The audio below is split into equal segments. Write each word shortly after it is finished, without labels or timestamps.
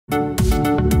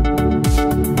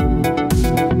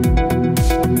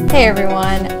Hey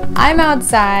everyone, I'm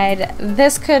outside.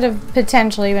 This could have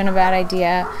potentially been a bad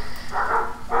idea.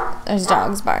 There's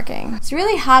dogs barking. It's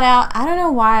really hot out. I don't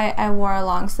know why I wore a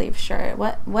long sleeve shirt.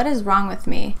 What is wrong with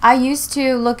me? I used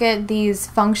to look at these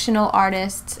functional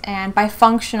artists, and by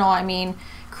functional I mean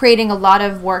creating a lot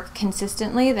of work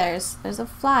consistently. There's a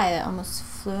fly that almost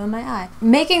flew in my eye.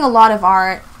 Making a lot of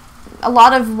art, a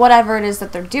lot of whatever it is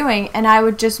that they're doing, and I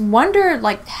would just wonder,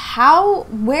 like,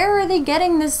 where are they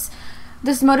getting this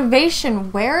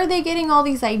motivation? Where are they getting all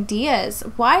these ideas?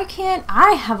 Why can't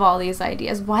I have all these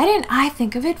ideas? Why didn't I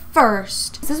think of it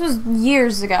first? This was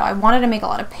years ago. I wanted to make a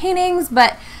lot of paintings,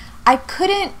 but I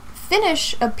couldn't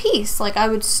finish a piece. Like, I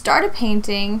would start a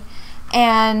painting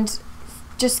and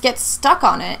just get stuck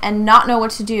on it and not know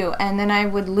what to do, and then I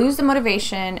would lose the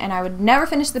motivation and I would never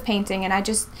finish the painting, and I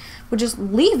would just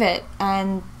leave it,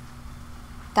 and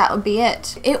that would be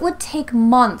it. It would take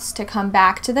months to come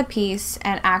back to the piece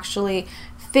and actually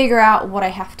figure out what I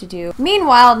have to do.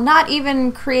 Meanwhile, not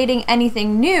even creating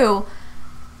anything new,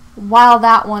 while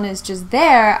that one is just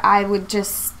there, I would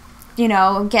just, you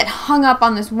know, get hung up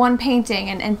on this one painting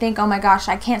and think, oh my gosh,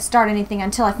 I can't start anything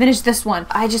until I finish this one.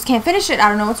 I just can't finish it. I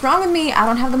don't know what's wrong with me. I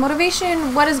don't have the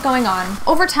motivation. What is going on?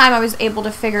 Over time, I was able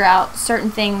to figure out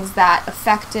certain things that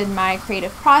affected my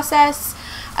creative process,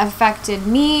 affected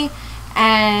me,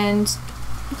 and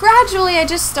gradually I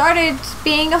just started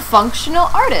being a functional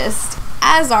artist.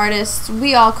 As artists,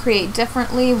 we all create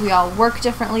differently, we all work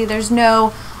differently. There's no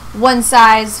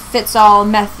one-size-fits-all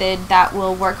method that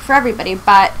will work for everybody,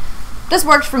 but this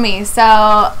worked for me, so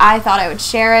I thought I would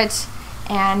share it,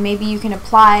 and maybe you can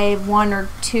apply one or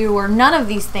two or none of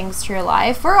these things to your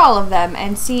life, or all of them,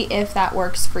 and see if that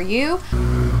works for you.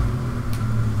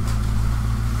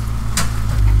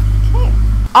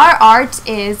 Our art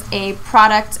is a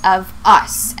product of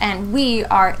us, and we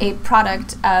are a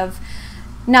product of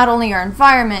not only our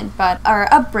environment, but our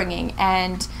upbringing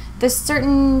and the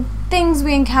certain things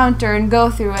we encounter and go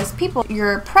through as people.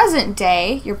 Your present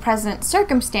day, your present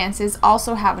circumstances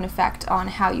also have an effect on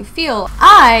how you feel.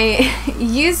 I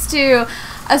used to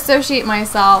associate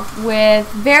myself with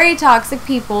very toxic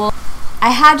people.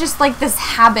 I had just like this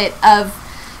habit of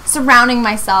surrounding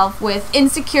myself with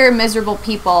insecure, miserable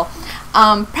people.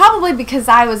 Probably because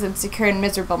I was insecure and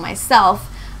miserable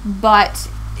myself, but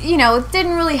you know, it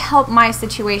didn't really help my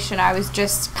situation. I was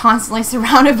just constantly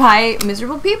surrounded by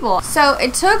miserable people. So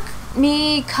it took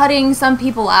me cutting some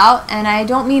people out, and I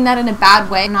don't mean that in a bad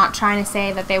way. I'm not trying to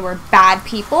say that they were bad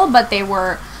people, but they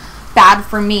were bad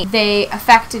for me. They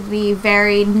affected me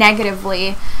very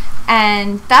negatively,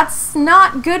 and that's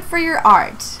not good for your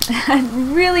art.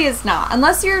 It really is not.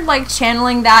 Unless you're like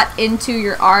channeling that into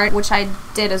your art, which I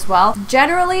did as well.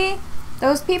 Generally,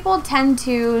 those people tend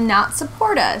to not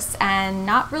support us and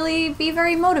not really be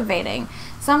very motivating.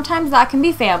 Sometimes that can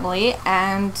be family,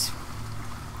 and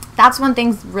that's when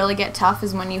things really get tough,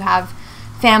 is when you have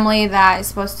family that is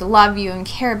supposed to love you and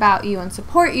care about you and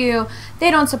support you.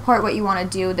 They don't support what you want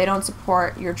to do. They don't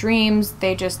support your dreams.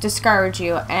 They just discourage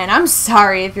you. And I'm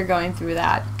sorry if you're going through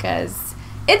that, because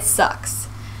it sucks.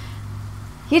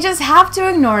 You just have to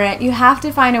ignore it. You have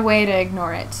to find a way to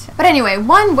ignore it. But anyway,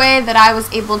 one way that I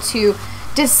was able to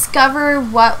discover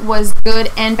what was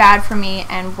good and bad for me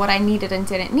and what I needed and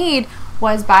didn't need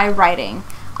was by writing.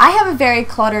 I have a very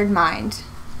cluttered mind.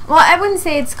 Well, I wouldn't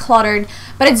say it's cluttered,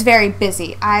 but it's very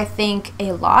busy. I think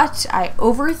a lot. I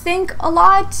overthink a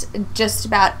lot, just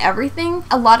about everything.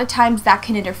 A lot of times that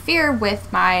can interfere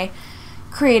with my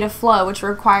creative flow, which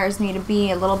requires me to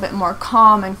be a little bit more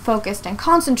calm and focused and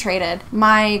concentrated.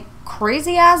 My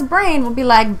crazy ass brain will be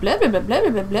like blah, blah, blah, blah, blah,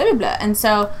 blah, blah, blah. And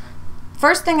so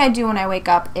first thing I do when I wake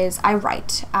up is I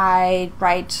write. I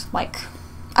write like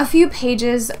a few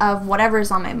pages of whatever's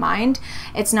on my mind.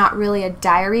 It's not really a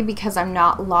diary because I'm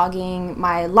not logging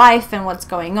my life and what's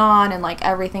going on and like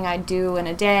everything I do in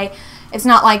a day. It's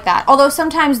not like that. Although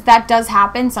sometimes that does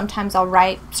happen. Sometimes I'll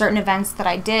write certain events that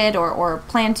I did or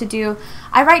plan to do.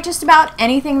 I write just about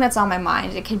anything that's on my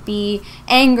mind. It could be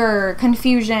anger,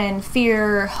 confusion,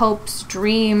 fear, hopes,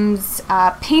 dreams,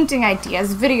 painting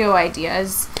ideas, video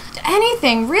ideas,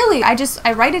 anything really.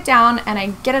 I write it down and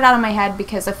I get it out of my head,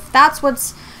 because if that's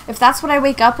what I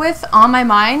wake up with on my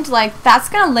mind, like, that's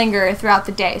gonna linger throughout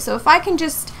the day. So if I can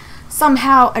just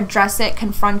somehow address it,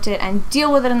 confront it, and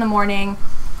deal with it in the morning,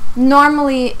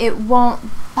 normally it won't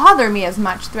bother me as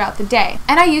much throughout the day.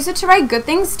 And I use it to write good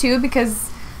things too, because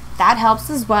that helps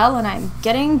as well, and I'm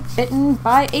getting bitten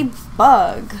by a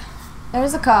bug.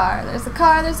 There's a car, there's a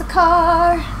car, there's a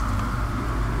car.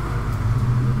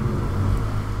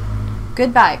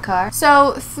 Goodbye, car.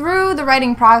 So through the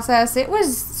writing process, it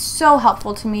was so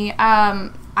helpful to me.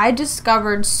 I I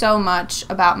discovered so much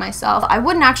about myself. I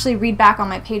wouldn't actually read back on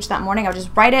my page that morning. I would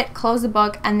just write it, close the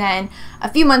book, and then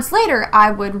a few months later, I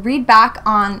would read back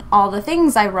on all the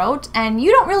things I wrote, and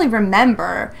you don't really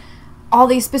remember all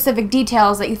these specific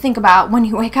details that you think about when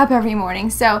you wake up every morning.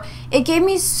 So it gave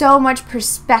me so much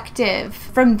perspective.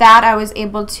 From that, I was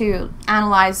able to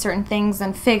analyze certain things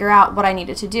and figure out what I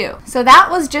needed to do. So that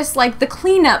was just like the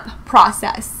cleanup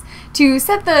process to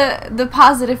set the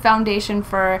positive foundation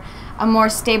for a more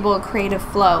stable creative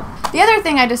flow. The other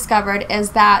thing I discovered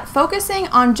is that focusing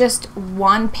on just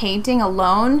one painting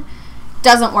alone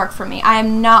doesn't work for me. I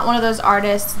am not one of those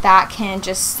artists that can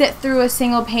just sit through a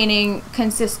single painting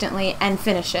consistently and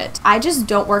finish it. I just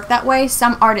don't work that way.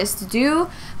 Some artists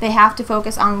do. They have to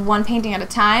focus on one painting at a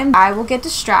time. I will get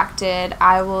distracted,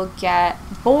 I will get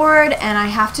bored, and I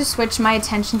have to switch my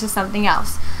attention to something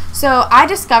else. So I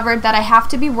discovered that I have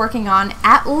to be working on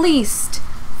at least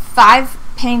 5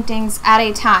 paintings at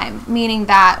a time, meaning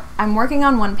that I'm working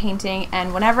on one painting,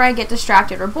 and whenever I get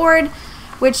distracted or bored,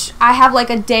 which I have like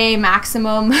a day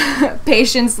maximum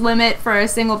patience limit for a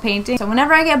single painting. So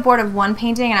whenever I get bored of one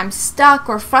painting and I'm stuck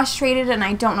or frustrated and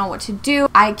I don't know what to do,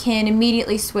 I can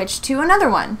immediately switch to another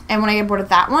one. And when I get bored of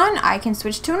that one, I can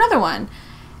switch to another one.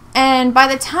 And by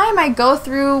the time I go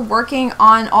through working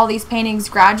on all these paintings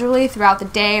gradually throughout the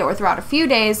day or throughout a few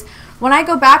days, when I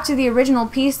go back to the original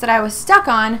piece that I was stuck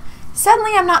on,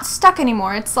 suddenly I'm not stuck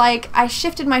anymore. It's like I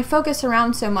shifted my focus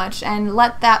around so much and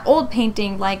let that old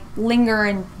painting like linger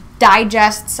and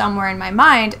digest somewhere in my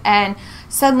mind, and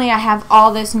suddenly I have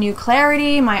all this new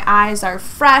clarity, my eyes are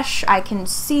fresh, I can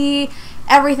see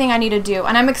everything I need to do,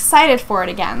 and I'm excited for it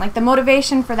again. Like the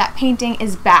motivation for that painting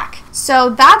is back. So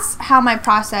that's how my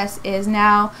process is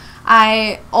now.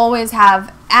 I always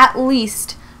have at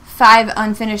least 5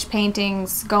 unfinished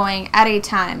paintings going at a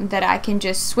time that I can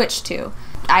just switch to.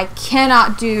 I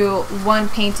cannot do one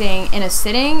painting in a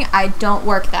sitting. I don't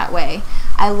work that way.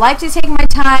 I like to take my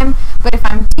time, but if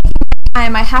I'm taking my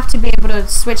time, I have to be able to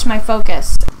switch my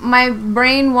focus. My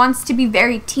brain wants to be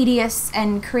very tedious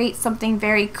and create something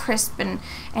very crisp and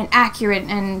accurate,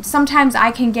 and sometimes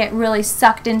I can get really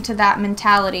sucked into that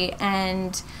mentality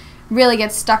and really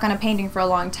get stuck on a painting for a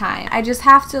long time. I just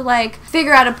have to like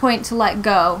figure out a point to let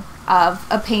go of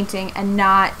a painting and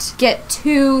not get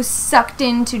too sucked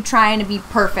into trying to be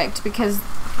perfect, because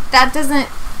that doesn't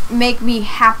make me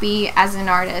happy as an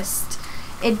artist.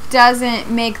 It doesn't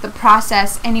make the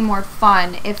process any more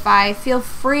fun. If I feel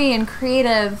free and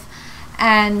creative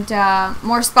and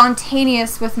more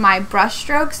spontaneous with my brush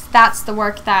strokes, that's the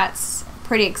work that's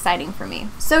pretty exciting for me.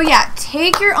 So yeah,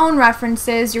 take your own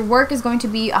references. Your work is going to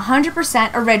be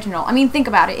 100% original. I mean, think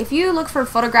about it. If you look for a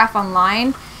photograph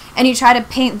online and you try to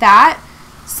paint that,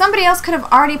 somebody else could have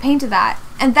already painted that.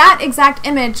 And that exact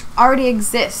image already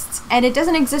exists. And it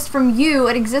doesn't exist from you,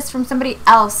 it exists from somebody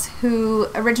else who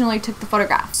originally took the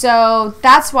photograph. So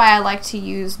that's why I like to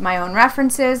use my own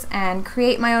references and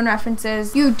create my own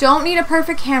references. You don't need a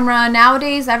perfect camera.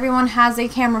 Nowadays, everyone has a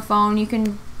camera phone. You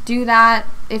can do that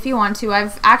if you want to.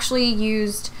 I've actually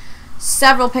used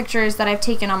several pictures that I've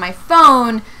taken on my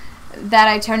phone that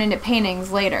I turn into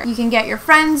paintings later. You can get your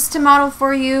friends to model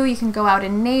for you. You can go out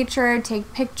in nature,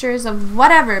 take pictures of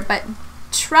whatever, but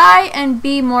try and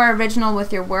be more original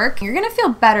with your work. You're gonna feel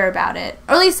better about it,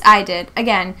 or at least I did.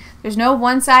 Again, there's no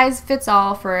one size fits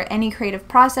all for any creative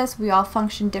process. We all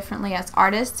function differently as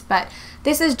artists, but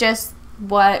this is just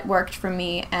what worked for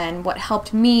me and what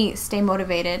helped me stay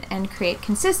motivated and create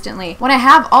consistently. When I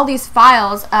have all these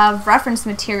files of reference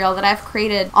material that I've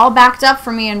created all backed up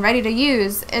for me and ready to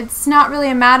use, it's not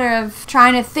really a matter of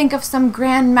trying to think of some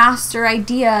grand master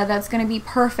idea that's going to be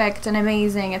perfect and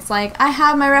amazing. It's like I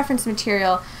have my reference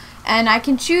material and I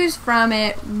can choose from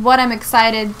it what I'm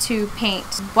excited to paint,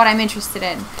 what I'm interested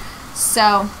in.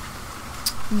 So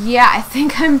yeah, I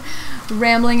think I'm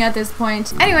rambling at this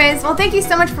point. Anyways, well, thank you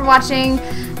so much for watching.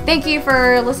 Thank you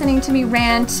for listening to me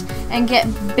rant and get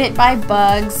bit by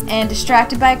bugs and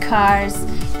distracted by cars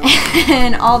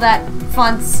and all that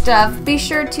fun stuff. Be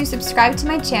sure to subscribe to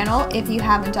my channel if you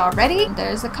haven't already.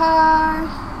 There's a car.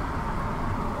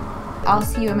 I'll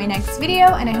see you in my next video,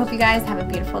 and I hope you guys have a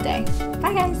beautiful day.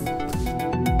 Bye, guys.